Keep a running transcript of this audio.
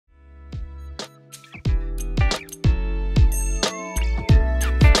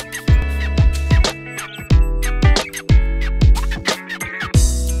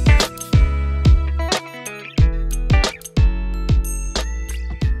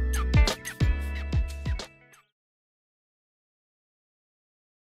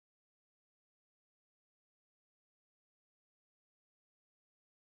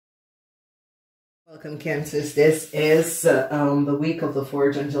Welcome, Cancers. This is the week of the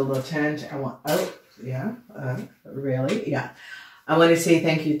 4th until the 10th. I want to say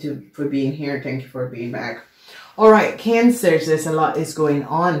thank you for being here. Thank you for being back. All right, Cancers, there's a lot is going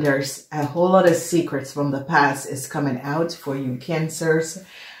on. There's a whole lot of secrets from the past is coming out for you, Cancers.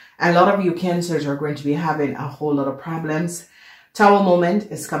 A lot of you Cancers are going to be having a whole lot of problems. Tower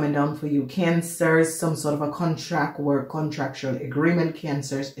moment is coming down for you, Cancers. Some sort of a contract work, contractual agreement,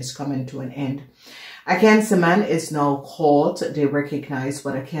 Cancers, is coming to an end. A Cancer man is now caught. They recognize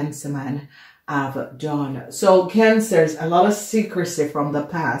what a Cancer man have done. So Cancers, a lot of secrecy from the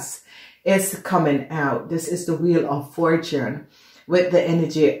past is coming out. This is the Wheel of Fortune with the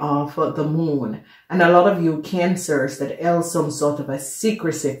energy of the moon. And a lot of you Cancers that held some sort of a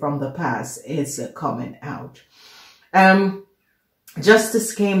secrecy from the past is coming out.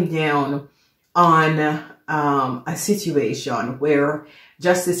 Justice came down on a situation where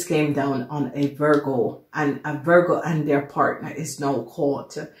justice came down on a Virgo and their partner is now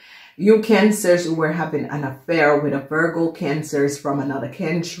caught. You Cancers who were having an affair with a Virgo, Cancers from another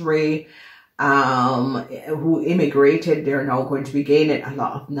country, who immigrated, they're now going to be gaining a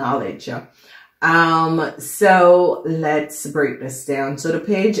lot of knowledge. So let's break this down. So the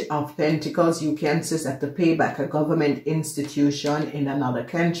Page of Pentacles, you Cancers have to pay back a government institution in another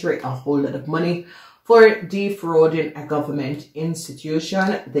country a whole lot of money for defrauding a government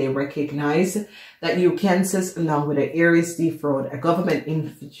institution. They recognize that you Cancers, along with the Aries, defraud a government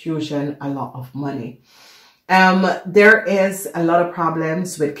institution a lot of money. There is a lot of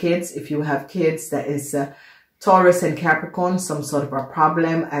problems with kids. If you have kids, that is Taurus and Capricorn, some sort of a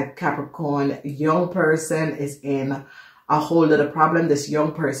problem. A Capricorn young person is in a whole lot of problem. This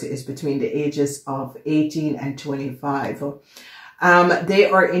young person is between the ages of 18 and 25. They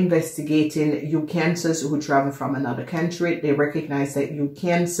are investigating you Cancers who travel from another country. They recognize that you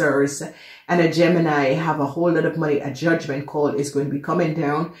Cancers and a Gemini have a whole lot of money. A judgment call is going to be coming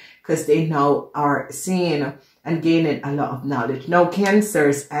down because they now are seeing and gaining a lot of knowledge. Now,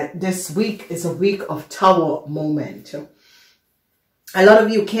 Cancers, this week is a week of Tower moment. A lot of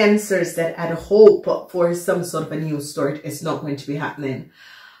you Cancers that had hope for some sort of a new start is not going to be happening.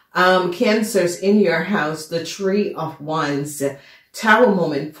 Cancers, in your house, the Three of Wands, Tower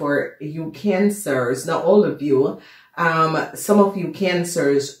moment for you Cancers. Now, all of you, some of you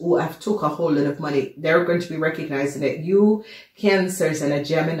Cancers who have took a whole lot of money, they're going to be recognizing that you Cancers and a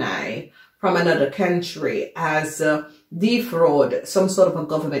Gemini from another country as defraud some sort of a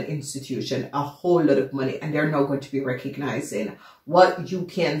government institution a whole lot of money, and they're now going to be recognizing what you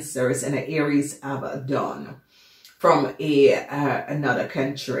Cancers and the Aries have done from another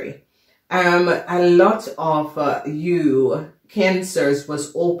country. A lot of you Cancers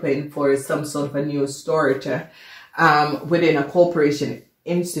was open for some sort of a new start within a corporation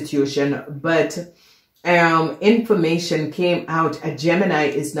institution, but information came out. A Gemini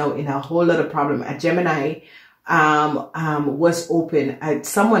is now in a whole lot of problem. A Gemini was open.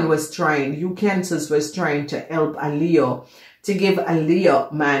 Someone was trying, you Cancers was trying to help a Leo, to give a Leo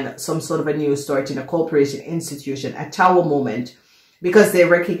man some sort of a new start in a corporation institution, a Tower moment, because they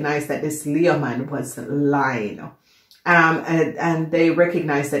recognized that this Leo man was lying. And they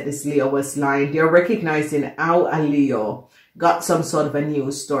recognized that this Leo was lying. They're recognizing how a Leo got some sort of a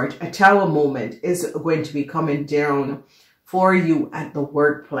new start. A Tower moment is going to be coming down for you at the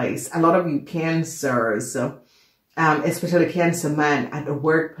workplace. A lot of you Cancers, especially Cancer man at the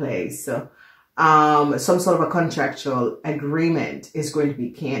workplace, some sort of a contractual agreement is going to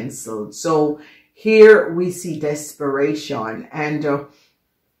be canceled. So here we see desperation and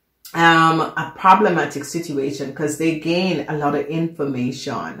a problematic situation because they gain a lot of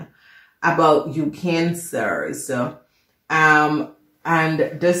information about you Cancers. And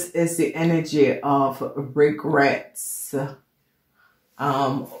this is the energy of regrets.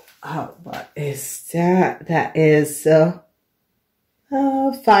 What is that? That is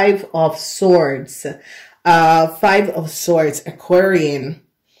Five of Swords. Five of Swords, Aquarian.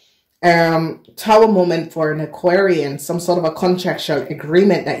 Tower moment for an Aquarian, some sort of a contractual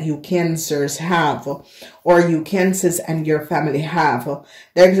agreement that you Cancers have, or you Cancers and your family have.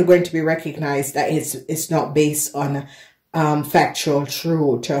 They're going to be recognized that it's not based on factual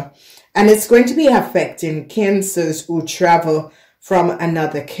truth, and it's going to be affecting Cancers who travel from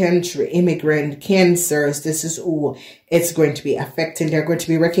another country, immigrant Cancers. This is who it's going to be affecting. They're going to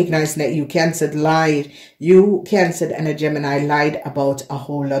be recognizing that you Cancer lied. You Cancer and a Gemini lied about a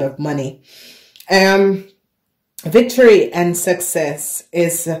whole lot of money. Victory and success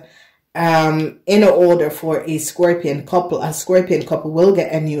is in order for a Scorpion couple. A Scorpion couple will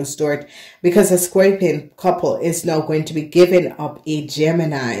get a new start because a Scorpion couple is now going to be giving up a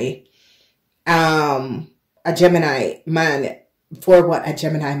Gemini a Gemini man for what a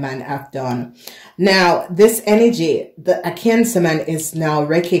Gemini man have done. Now, this energy, a Cancer man is now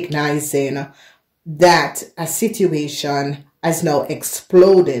recognizing that a situation has now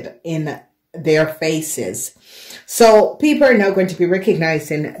exploded in their faces. So people are now going to be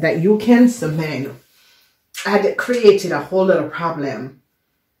recognizing that you Cancer men had created a whole lot of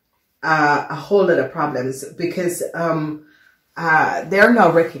problems because they're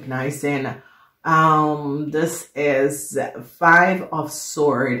now recognizing this is 5 of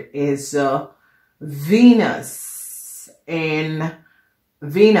Swords is Venus in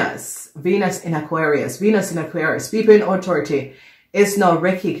Aquarius. People in authority is now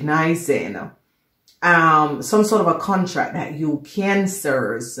recognizing some sort of a contract that you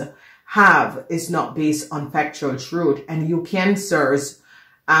Cancers have is not based on factual truth, and you Cancers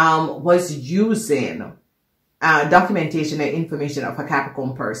was using documentation and information of a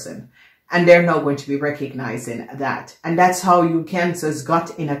Capricorn person, and they're now going to be recognizing that. And that's how you Cancers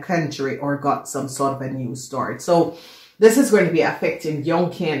got in a country or got some sort of a new start. So this is going to be affecting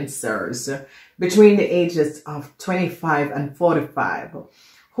young Cancers between the ages of 25 and 45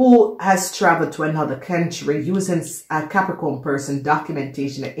 who has traveled to another country using a Capricorn person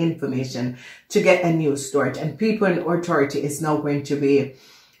documentation and information to get a new start. And people in authority is now going to be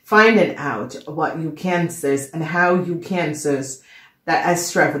finding out what you Cancers and how you Cancers that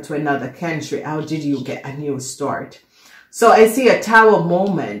has traveled to another country, how did you get a new start? So I see a Tower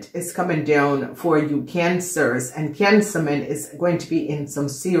moment is coming down for you Cancers, and Cancer men is going to be in some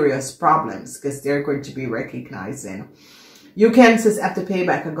serious problems because they're going to be recognizing. You Cancers have to pay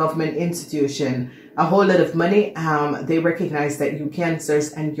back a government institution a whole lot of money. They recognize that you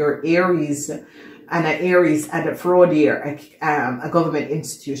Cancers and your Aries and an Aries had a fraud year, a government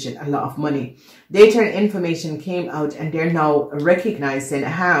institution, a lot of money. Data and information came out, and they're now recognizing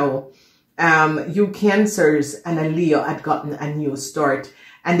how you Cancers and a Leo had gotten a new start.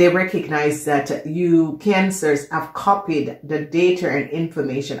 And they recognize that you Cancers have copied the data and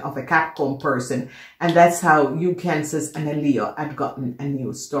information of a Capricorn person. And that's how you Cancers and a Leo had gotten a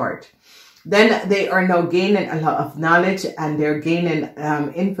new start. Then they are now gaining a lot of knowledge, and they're gaining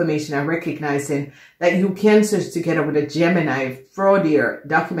information and recognizing that you Cancers together with a Gemini fraud year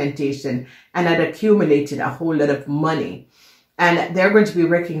documentation and had accumulated a whole lot of money. And they're going to be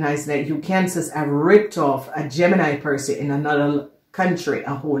recognizing that you Cancers have ripped off a Gemini person in another country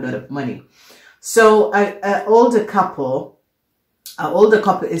a whole lot of money. So an older couple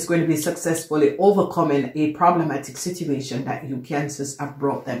is going to be successfully overcoming a problematic situation that you Cancers have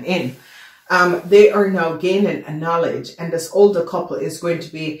brought them in. They are now gaining a knowledge, and this older couple is going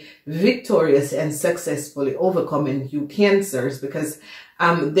to be victorious and successfully overcoming you Cancers, because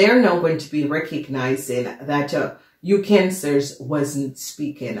they're now going to be recognizing that you Cancers wasn't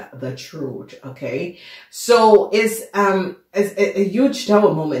speaking the truth. Okay, so it's a huge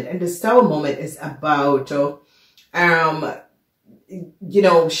Tower moment, and this Tower moment is about you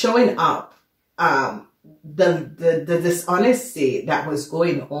know, showing up the dishonesty that was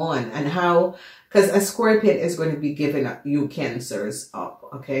going on, and how, because a Scorpion is going to be giving you Cancers up.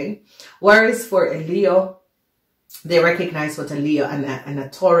 Okay, whereas for a Leo, they recognize what a Leo and a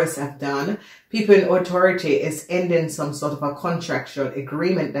Taurus have done. People in authority is ending some sort of a contractual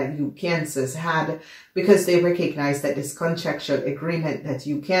agreement that you Cancers had, because they recognize that this contractual agreement that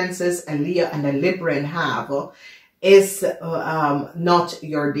you Cancers, a Leo and a Libran have is not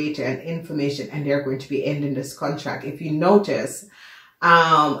your data and information, and they're going to be ending this contract. If you notice,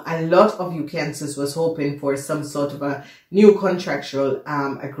 a lot of you Cancers was hoping for some sort of a new contractual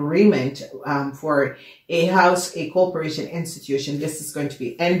agreement for a house, a corporation, institution. This is going to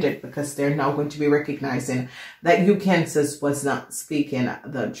be ended because they're now going to be recognizing that you Cancers was not speaking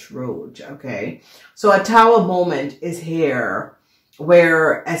the truth. Okay, so a Tower moment is here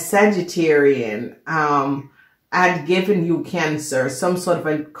where a Sagittarian had given you Cancer some sort of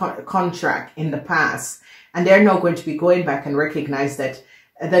a contract in the past, and they're now going to be going back and recognize that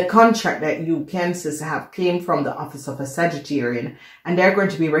the contract that you Cancers have came from the office of a Sagittarian, and they're going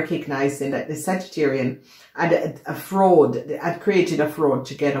to be recognizing that the Sagittarian had a fraud, had created a fraud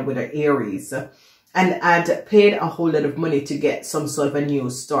together with an Aries, and had paid a whole lot of money to get some sort of a new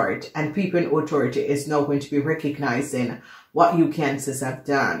start. And people in authority is now going to be recognizing what you Cancers have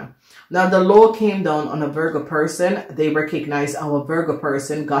done. Now, the law came down on a Virgo person. They recognize our Virgo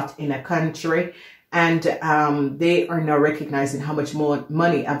person got in a country, and they are now recognizing how much more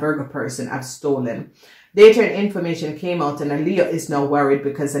money a Virgo person have stolen. Data and information came out, and a Leo is now worried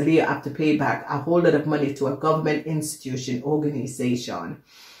because a Leo have to pay back a whole lot of money to a government institution, organization.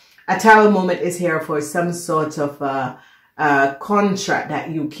 A Tower moment is here for some sort of contract that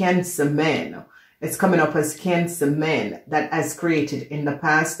you Cancer men. It's coming up as Cancer men that has created in the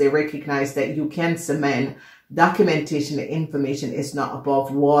past. They recognize that you Cancer men, documentation and information is not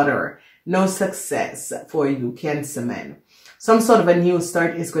above water. No success for you Cancer men. Some sort of a new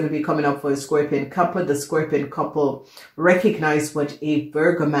start is going to be coming up for a Scorpion couple. The Scorpion couple recognize what a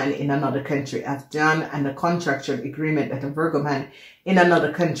Virgo man in another country have done, and the contractual agreement that a Virgo man in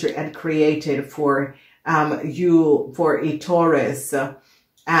another country had created for you, for a Taurus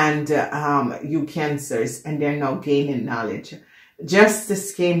and you Cancers, and they're now gaining knowledge.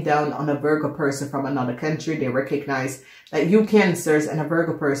 Justice came down on a Virgo person from another country. They recognize that you Cancers and a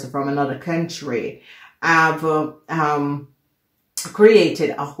Virgo person from another country have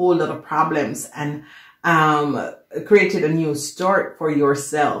created a whole lot of problems and created a new start for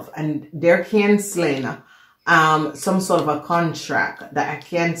yourself, and they're canceling some sort of a contract that a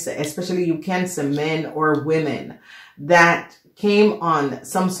Cancer, especially you Cancer men or women, that came on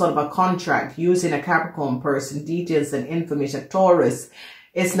some sort of a contract using a Capricorn person, details and information. Taurus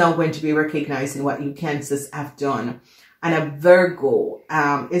is now going to be recognizing what you Cancers have done. And a Virgo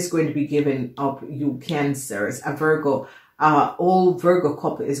is going to be giving up you Cancers. A Virgo, old Virgo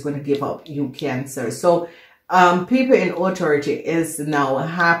couple is going to give up you Cancer. So people in authority is now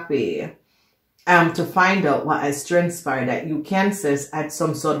happy to find out what has transpired, that you Cancers had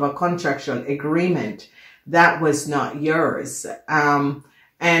some sort of a contractual agreement that was not yours.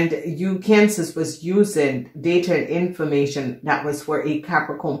 And you Cancers was using data and information that was for a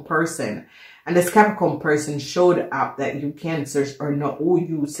Capricorn person. And this Capricorn person showed up that you Cancers are not who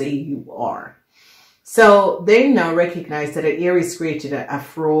you say you are. So they now recognize that an Aries created a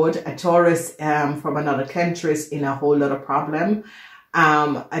fraud, a Taurus from another country is in a whole lot of problem.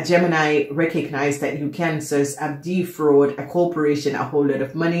 A Gemini recognized that you Cancers have defrauded a corporation a whole lot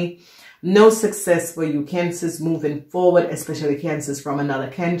of money. No success for you Cancers moving forward, especially Cancers from another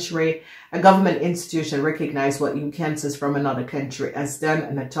country. A government institution recognized what you Cancers from another country has done,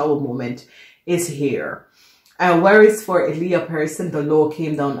 and a Tower moment is here. Whereas for a Leo person, the law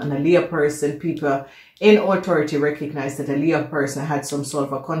came down on a Leo person. People in authority recognized that a Leo person had some sort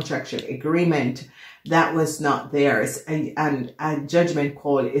of a contractual agreement that was not theirs, and a judgment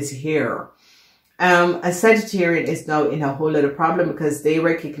call is here. A Sagittarian is now in a whole lot of problem because they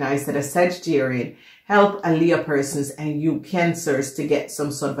recognize that a Sagittarian help a Leo persons and you Cancers to get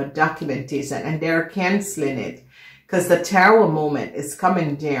some sort of a documentation, and they're canceling it because the Tower moment is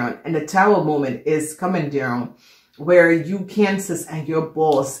coming down, and the Tower moment is coming down where you Cancers and your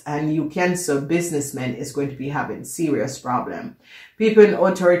boss and you Cancer businessmen is going to be having serious problem. People in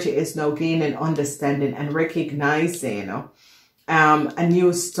authority is now gaining understanding and recognizing a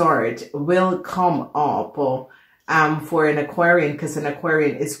new start will come up for an Aquarian, because an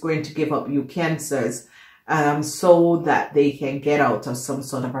Aquarian is going to give up you Cancers so that they can get out of some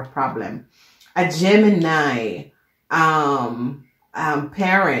sort of a problem. A Gemini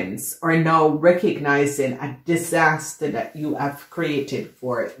parents are now recognizing a disaster that you have created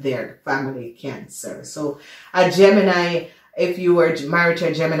for their family Cancer. So a Gemini, if you were married to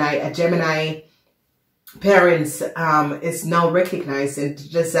a Gemini parents is now recognizing the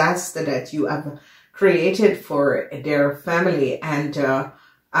disaster that you have created for their family, and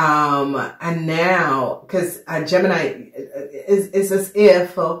now because a Gemini is as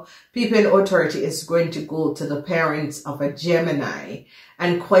if people in authority is going to go to the parents of a Gemini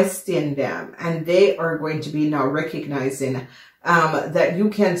and question them, and they are going to be now recognizing that you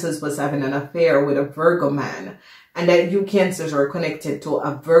Cancers was having an affair with a Virgo man, and that you Cancers are connected to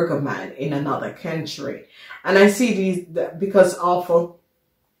a Virgo man in another country. And I see these because of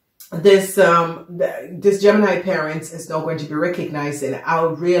this this Gemini parents is now going to be recognizing how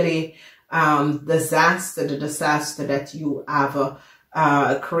really the disaster that you have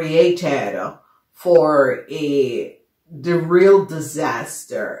created for the real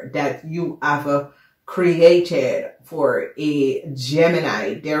disaster that you have created for a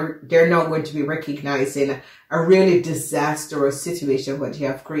Gemini. They're now going to be recognizing a really disastrous situation what you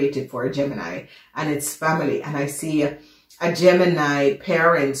have created for a Gemini and its family. And I see a Gemini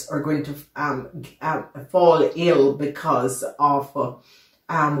parents are going to fall ill because of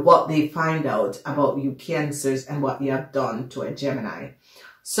what they find out about you Cancers and what you have done to a Gemini.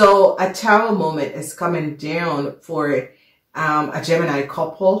 So a Tower moment is coming down for a Gemini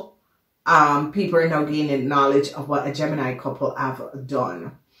couple. People are now gaining knowledge of what a Gemini couple have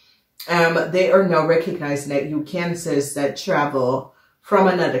done. They are now recognizing that you Cancers that travel from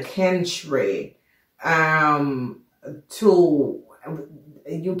another country to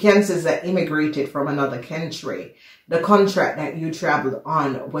you Cancers that immigrated from another country. The contract that you traveled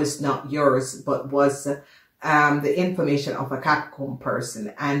on was not yours, but was the information of a Capricorn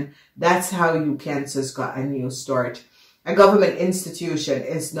person. And that's how you Cancers got a new start. A government institution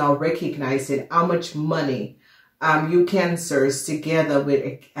is now recognizing how much money you Cancers together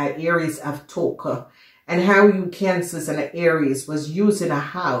with Aries of Toka, and how you Cancers and Aries was using a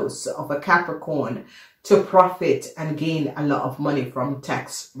house of a Capricorn to profit and gain a lot of money from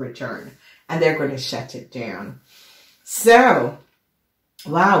tax return. And they're going to shut it down. So,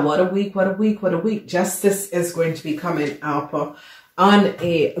 wow, what a week, what a week, what a week. Justice is going to be coming up on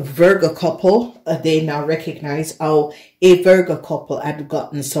a Virgo couple. They now recognize how a Virgo couple had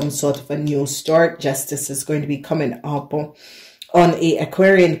gotten some sort of a new start. Justice is going to be coming up on a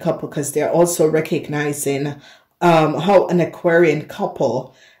Aquarian couple, because they're also recognizing how an Aquarian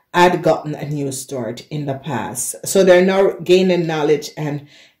couple had gotten a new start in the past. So they're now gaining knowledge and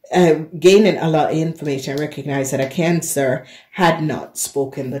gaining a lot of information. Recognize that a Cancer had not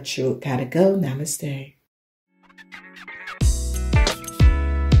spoken the truth. Gotta go. Namaste.